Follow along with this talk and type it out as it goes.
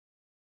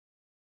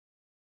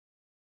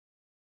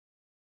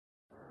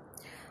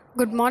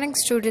Good morning,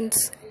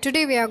 students.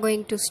 Today we are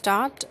going to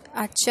start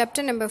at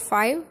chapter number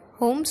 5,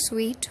 Home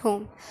Sweet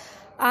Home.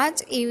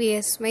 आज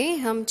EVS में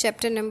हम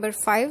chapter number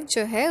 5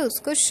 जो है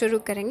उसको शुरू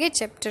करेंगे.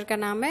 चैप्टर का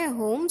नाम है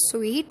होम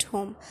स्वीट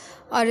होम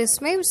और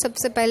इसमें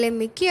सबसे पहले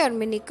मिकी और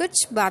मिनी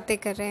कुछ बातें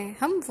कर रहे हैं.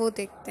 हम वो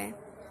देखते हैं.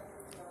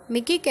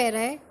 मिकी कह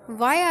रहा है,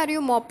 Y are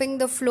you mopping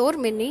the floor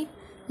mini,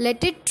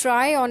 let it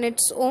try on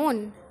its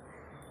own.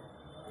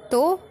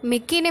 तो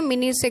मिकी ने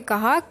मिनी से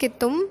कहा कि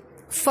तुम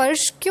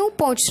फर्श क्यों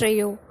पोंछ रही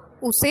हो,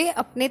 उसे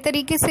अपने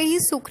तरीके से ही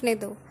सूखने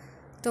दो.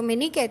 तो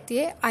मिनी कहती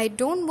है, I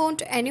don't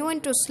want any one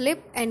two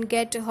slip and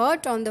get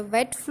hurt on the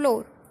wait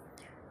floor.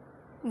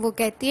 वो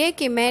कहती है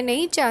कि मैं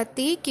नहीं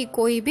चाहती कि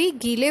कोई भी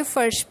गीले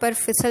फर्श पर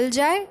फिसल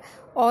जाए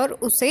और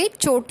उसे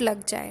चोट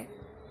लग जाए.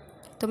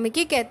 तो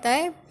मिकी कहता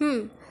है,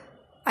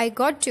 I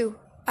got you,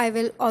 I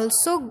will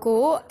also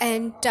go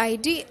and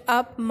tidy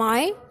up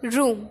my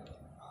room.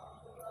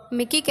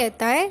 Mickey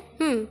कहता है,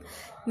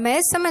 मैं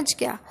समझ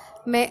गया,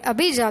 मैं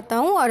अभी जाता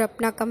हूँ और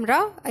अपना कमरा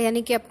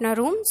यानी कि अपना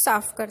रूम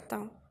साफ करता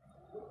हूँ.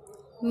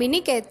 मिनी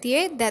कहती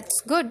है,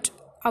 that's good,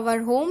 our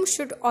home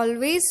should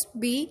always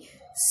be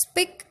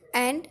spick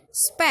and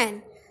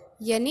span.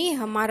 यानी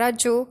हमारा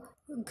जो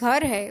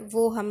घर है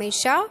वो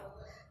हमेशा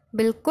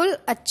बिल्कुल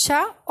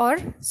अच्छा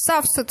और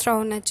साफ सुथरा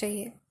होना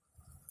चाहिए.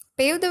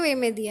 पेव द वे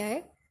में दिया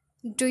है,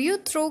 do you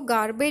throw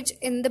garbage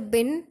in the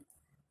बिन,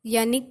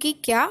 यानी कि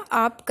क्या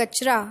आप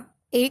कचरा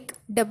एक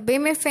डब्बे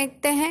में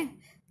फेंकते हैं.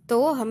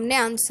 तो हमने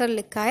आंसर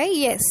लिखा है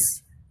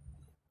yes.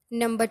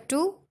 Number 2,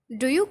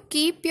 do you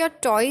keep your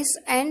toys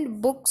and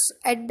books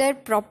at there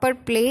proper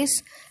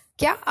place.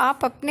 क्या आप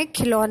अपने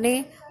खिलौने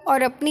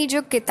और अपनी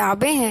जो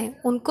किताबें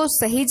हैं उनको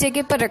सही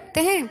जगह पर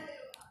रखते हैं.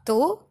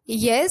 तो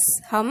यस,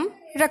 हम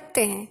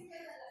रखते हैं.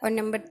 और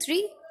number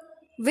 3,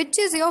 which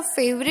is your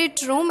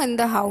favourite room in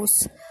the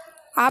house.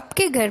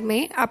 आपके घर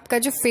में आपका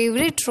जो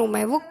फेवरेट रूम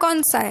है वो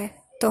कौन सा है.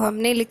 तो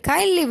हमने लिखा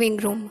है living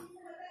room.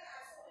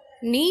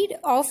 Need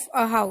of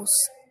a house.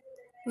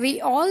 We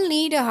all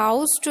need a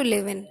house to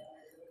live in.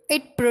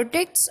 It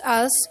protects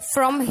us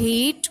from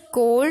heat,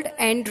 cold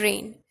and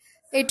rain.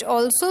 It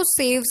also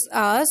saves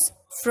us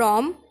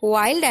from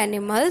wild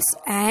animals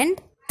and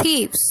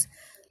thieves.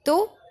 तो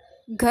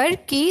घर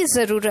की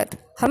ज़रूरत,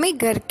 हमें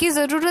घर की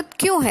ज़रूरत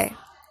क्यों है.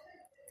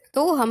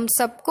 तो हम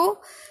सबको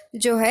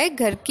जो है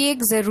घर की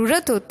एक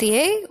ज़रूरत होती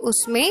है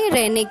उसमें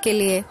रहने के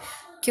लिए,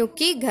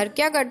 क्योंकि घर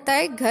क्या करता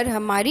है, घर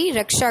हमारी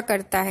रक्षा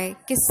करता है.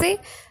 किससे.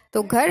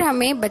 तो घर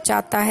हमें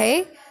बचाता है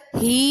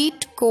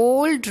हीट,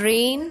 कोल्ड,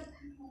 रेन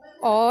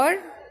और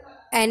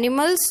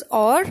एनिमल्स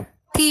और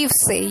थीव्स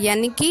से,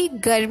 यानी कि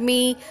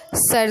गर्मी,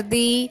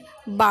 सर्दी,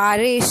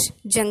 बारिश,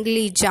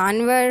 जंगली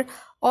जानवर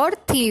और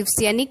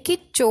थीव्स यानी कि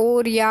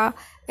चोर या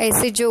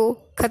ऐसे जो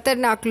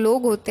खतरनाक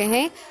लोग होते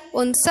हैं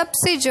उन सब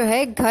से जो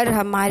है घर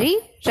हमारी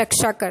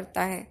रक्षा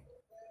करता है.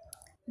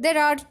 There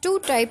are 2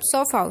 types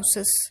of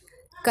houses,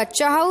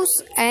 कच्चा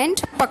हाउस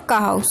एंड पक्का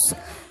हाउस.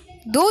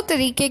 2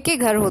 तरीके के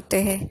घर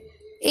होते हैं,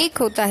 एक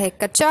होता है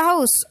कच्चा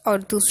हाउस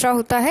और दूसरा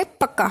होता है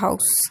पक्का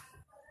हाउस.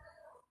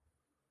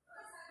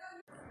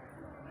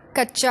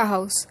 कच्चा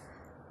हाउस.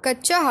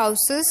 कच्चा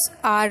houses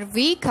are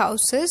weak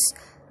houses.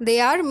 They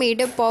are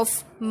made up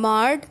of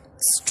mud,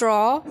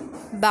 straw,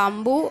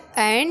 bamboo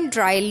and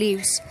dry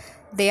leaves.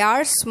 They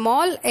are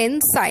small in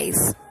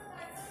size.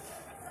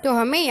 तो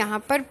हमें यहाँ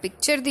पर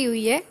पिक्चर दी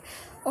हुई है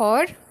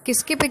और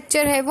किसकी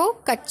पिक्चर है वो,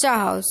 कच्चा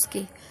हाउस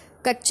की.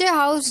 कच्चे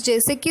हाउस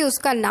जैसे कि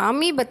उसका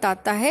नाम ही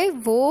बताता है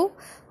वो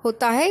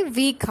होता है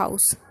वीक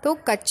हाउस. तो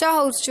कच्चा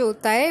हाउस जो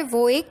होता है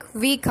वो एक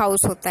वीक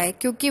हाउस होता है,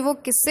 क्योंकि वो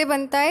किससे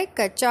बनता है.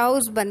 कच्चा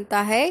हाउस बनता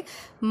है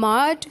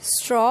मड,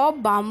 स्ट्रॉ,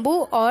 बाम्बू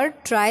और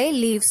ड्राई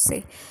लीव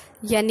से,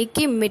 यानी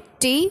कि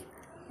मिट्टी,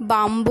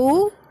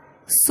 बाम्बू,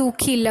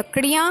 सूखी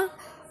लकड़ियाँ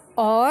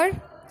और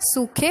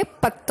सूखे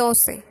पत्तों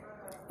से.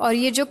 और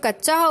ये जो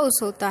कच्चा हाउस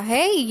होता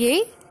है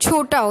ये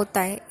छोटा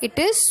होता है, it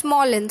is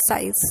small in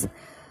size.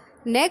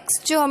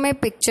 Next जो हमें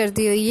पिक्चर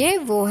दी हुई है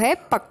वो है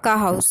पक्का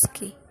हाउस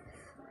की.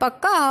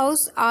 पक्का house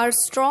are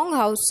strong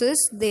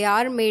houses. They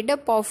are made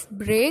up of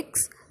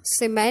BRICS,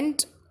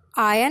 cement,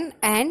 iron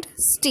and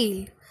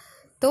steel.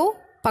 तो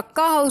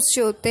पक्का हाउस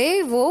जो होते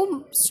हैं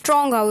वो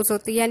स्ट्रॉन्ग हाउस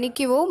होते हैं, यानी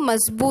कि वो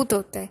मजबूत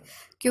होते हैं,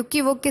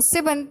 क्योंकि वो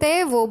किससे बनते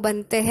हैं, वो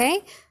बनते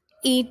हैं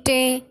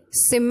ईंटें,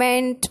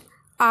 सीमेंट,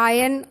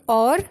 आयरन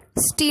और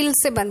स्टील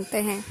से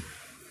बनते हैं.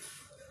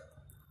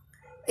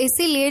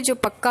 इसीलिए जो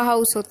पक्का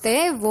हाउस होते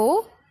हैं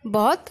वो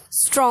बहुत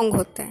स्ट्रॉन्ग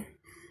होते हैं.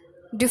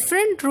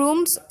 Different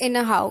rooms in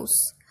a house.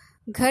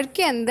 घर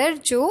के अंदर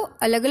जो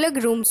अलग अलग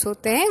रूम्स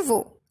होते हैं वो.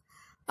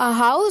 A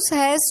house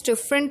has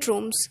different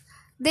rooms.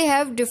 They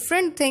have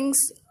different things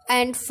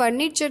and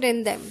furniture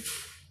in them.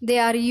 They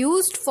are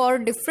used for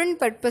different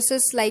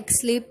purposes like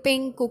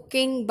sleeping,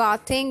 cooking,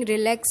 bathing,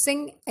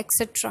 relaxing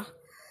etcetera.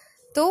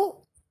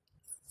 तो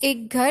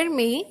एक घर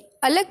में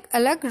अलग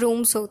अलग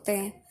रूम्स होते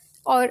हैं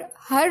और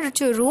हर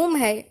जो रूम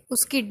है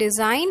उसकी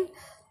डिज़ाइन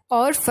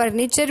और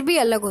फर्नीचर भी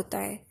अलग होता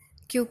है,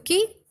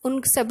 क्योंकि उन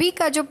सभी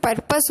का जो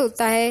पर्पस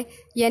होता है,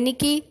 यानी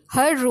कि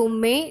हर रूम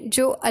में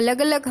जो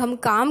अलग अलग हम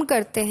काम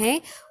करते हैं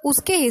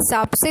उसके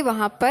हिसाब से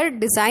वहाँ पर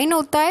डिज़ाइन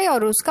होता है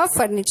और उसका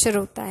फर्नीचर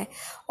होता है।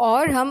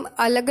 और हम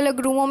अलग अलग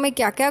रूमों में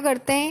क्या क्या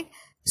करते हैं,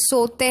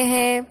 सोते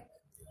हैं,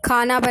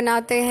 खाना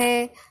बनाते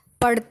हैं,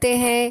 पढ़ते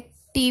हैं,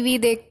 टीवी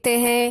देखते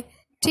हैं,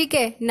 ठीक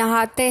है,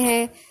 नहाते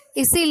हैं।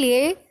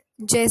 इसीलिए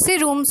जैसे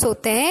रूम्स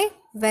होते हैं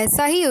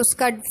वैसा ही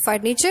उसका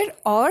फर्नीचर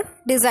और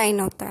डिज़ाइन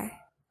होता है।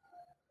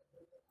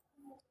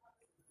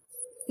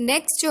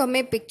 नेक्स्ट जो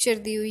हमें पिक्चर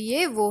दी हुई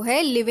है वो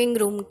है लिविंग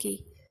रूम की।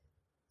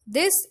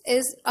 This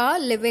is a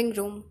living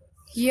room.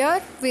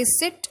 Here we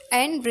sit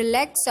and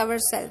relax our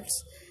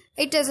selves.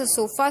 It is a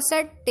sofa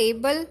set,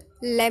 table,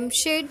 lamp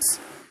shades,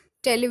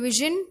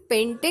 television,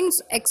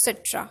 paintings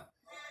etcetera.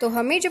 तो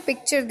हमें जो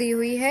पिक्चर दी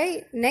हुई है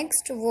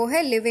नेक्स्ट वो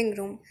है लिविंग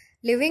रूम।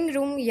 लिविंग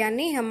रूम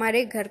यानी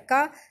हमारे घर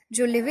का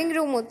जो लिविंग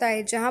रूम होता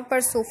है, जहाँ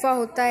पर सोफ़ा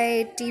होता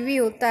है, टीवी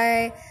होता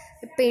है,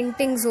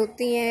 पेंटिंग्स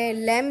होती हैं,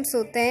 लैम्प्स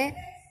होते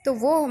हैं, तो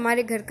वो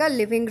हमारे घर का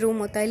लिविंग रूम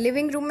होता है।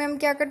 लिविंग रूम में हम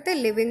क्या करते हैं,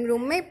 लिविंग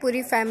रूम में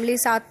पूरी फैमिली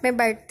साथ में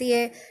बैठती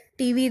है,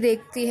 टीवी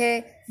देखती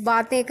है,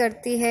 बातें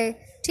करती है,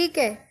 ठीक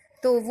है,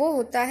 तो वो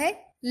होता है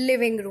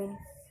लिविंग रूम।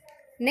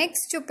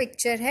 नेक्स्ट जो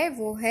पिक्चर है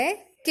वो है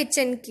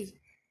किचन की।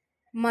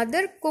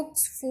 Mother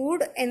कुक्स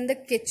food in the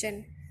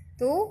kitchen.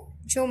 तो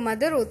जो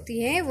मदर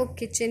होती हैं वो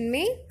किचन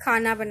में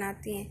खाना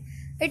बनाती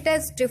हैं। It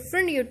has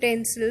different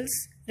utensils,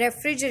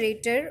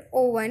 refrigerator,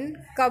 oven,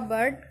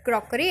 cupboard,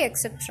 crockery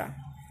etcetera.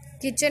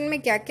 Kitchen में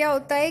क्या क्या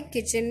होता है,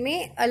 किचन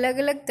में अलग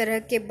अलग तरह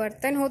के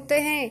बर्तन होते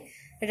हैं,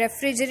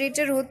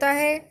 रेफ्रिजरेटर होता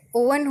है,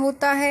 ओवन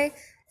होता है,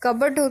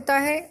 कबर्ड होता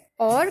है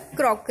और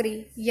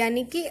क्रॉकरी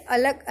यानी कि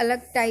अलग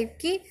अलग टाइप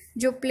की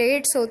जो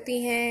प्लेट्स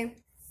होती हैं,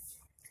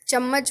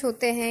 चम्मच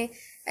होते हैं,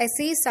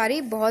 ऐसी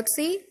सारी बहुत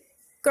सी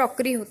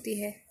क्रॉकरी होती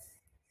है।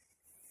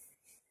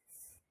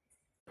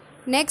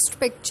 Next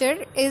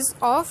picture is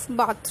of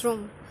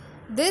bathroom.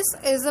 This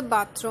is a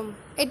bathroom.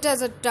 It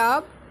has a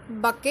tub,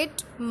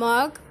 bucket,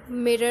 mug,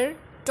 mirror,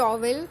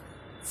 towel,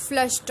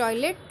 flush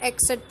toilet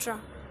etcetera.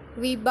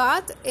 We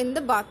bath in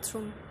the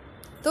bathroom.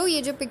 तो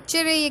ये जो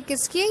पिक्चर है ये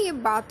किसकी है, ये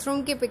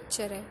बाथरूम की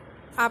पिक्चर है।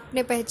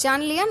 आपने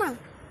पहचान लिया ना।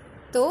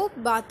 तो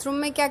बाथरूम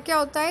में क्या क्या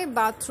होता है,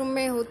 बाथरूम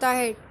में होता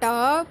है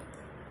टब,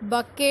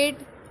 बकेट,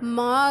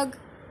 मग,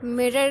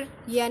 मिरर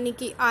यानी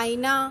कि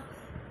आईना,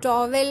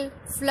 टॉवेल,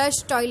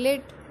 फ्लश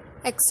टॉयलेट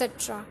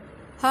एक्सेट्रा।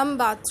 हम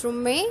बाथरूम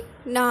में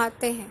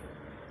नहाते हैं।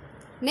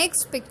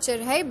 नेक्स्ट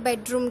पिक्चर है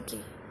बेडरूम की।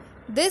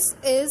 This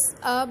is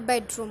a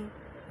bedroom.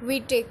 We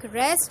take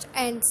rest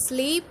and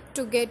sleep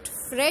to get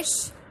fresh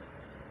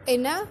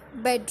in a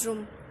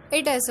bedroom.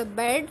 It has a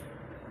bed,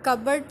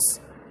 cupboards,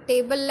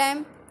 table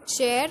lamp,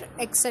 chair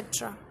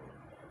etcetera.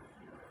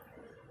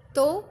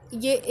 तो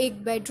ये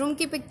एक bedroom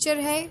की पिक्चर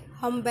है।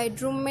 हम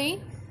बेडरूम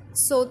में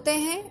सोते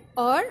हैं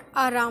और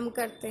आराम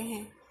करते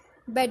हैं।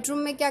 बेडरूम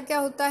में क्या क्या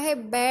होता है,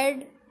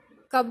 बेड,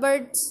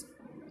 कबर्ड्स,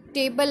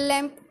 टेबल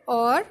लैम्प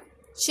और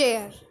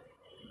chair.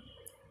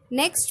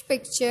 Next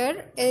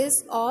picture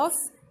is of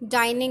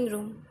dining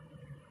room.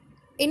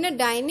 In a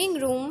dining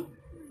room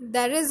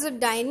there is a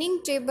dining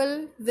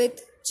table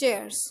with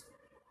chairs.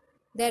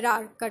 There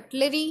are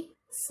cutlery,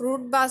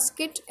 fruit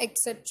basket,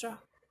 etc.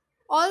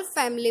 All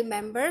family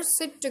members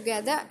sit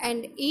together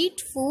and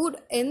eat food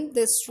in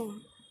this room.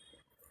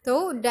 तो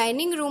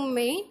dining room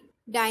में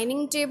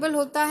dining table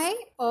होता है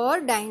और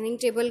dining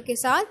table के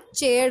साथ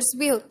chairs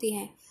भी होती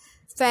हैं।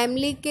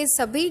 फैमिली के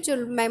सभी जो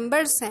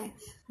मेंबर्स हैं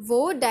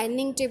वो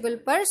डाइनिंग टेबल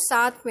पर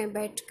साथ में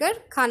बैठकर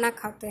खाना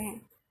खाते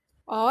हैं।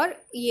 और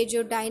ये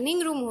जो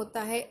डाइनिंग रूम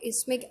होता है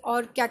इसमें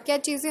और क्या क्या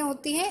चीज़ें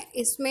होती हैं,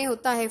 इसमें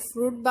होता है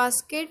फ्रूट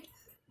बास्केट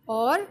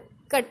और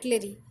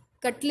कटलरी।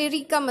 कटलरी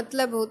का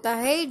मतलब होता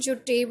है जो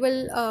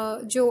टेबल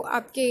जो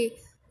आपके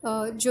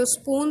जो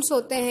स्पून्स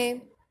होते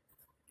हैं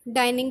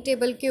डाइनिंग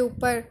टेबल के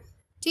ऊपर,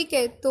 ठीक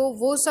है, तो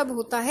वो सब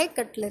होता है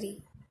कटलरी।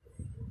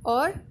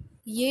 और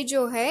ये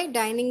जो है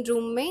डाइनिंग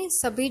रूम में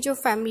सभी जो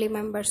फैमिली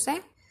मेम्बर्स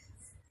हैं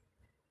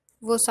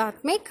वो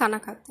साथ में खाना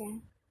खाते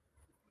हैं।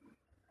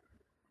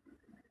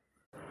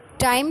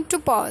 Time to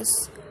pause.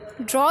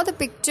 Draw the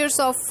pictures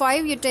of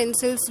 5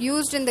 utensils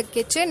used in the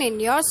kitchen in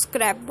your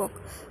scrap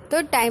book.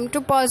 तो टाइम टू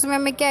पॉज में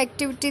हमें क्या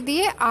एक्टिविटी दी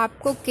है,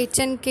 आपको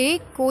किचन के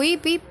कोई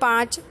भी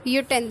 5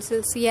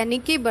 यूटेंसिल्स यानी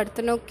कि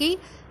बर्तनों की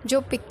जो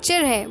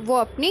पिक्चर है वो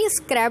अपनी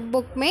स्क्रैप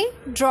बुक में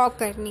ड्रॉ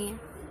करनी है।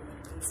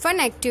 Fun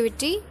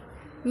activity,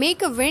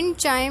 make a wind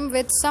chime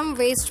with some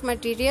waste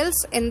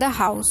materials in the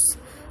house.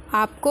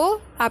 आपको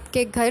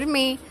आपके घर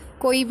में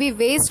कोई भी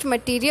वेस्ट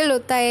मटेरियल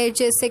होता है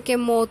जैसे कि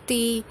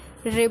मोती,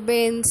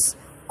 रिबन्स,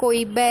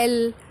 कोई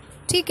बेल,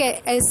 ठीक है,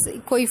 ऐसे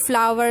कोई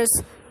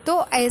फ्लावर्स,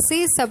 तो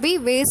ऐसे सभी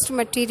वेस्ट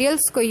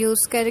मटेरियल्स को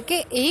यूज़ करके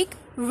एक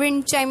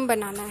विंड चाइम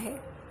बनाना है।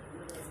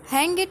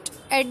 Hang it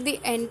at the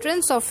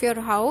entrance of your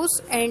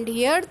house and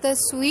here the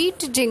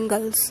sweet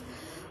jingles.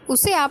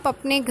 उसे आप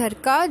अपने घर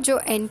का जो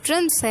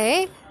एंट्रेंस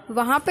है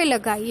वहाँ पे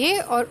लगाइए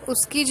और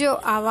उसकी जो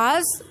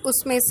आवाज़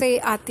उसमें से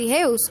आती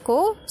है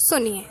उसको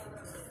सुनिए।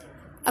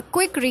 A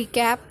quick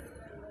recap,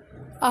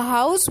 a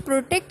house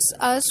protects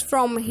us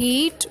from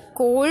heat,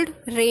 cold,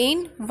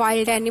 rain,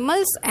 wild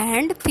animals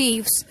and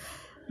thieves.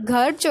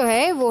 घर जो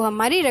है वो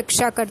हमारी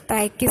रक्षा करता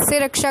है। किससे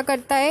रक्षा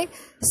करता है?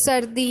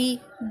 सर्दी,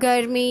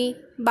 गर्मी,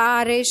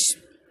 बारिश,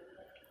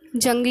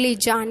 जंगली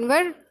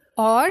जानवर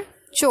और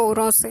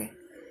चोरों से।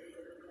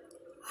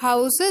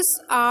 Houses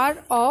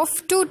are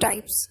of two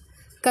types,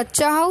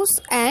 कच्चा हाउस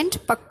एंड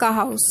पक्का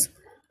हाउस।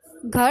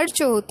 घर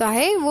जो होता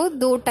है वो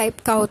दो टाइप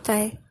का होता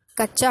है,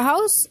 कच्चा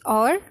हाउस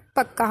और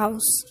पक्का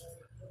house.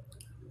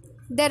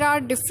 There are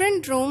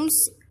different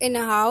rooms in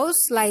a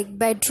house like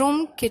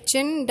bedroom,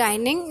 kitchen,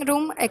 dining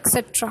room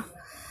etcetera.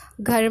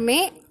 घर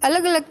में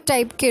अलग अलग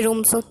टाइप के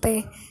रूम्स होते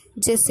हैं,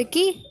 जैसे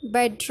कि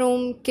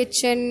bedroom,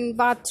 kitchen,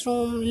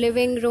 bathroom,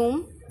 living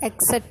room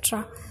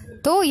etcetera.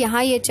 तो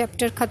यहाँ ये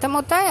चैप्टर ख़त्म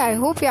होता है। आई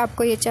होप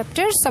आपको ये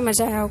चैप्टर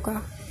समझ आया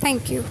होगा।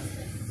 Thank you.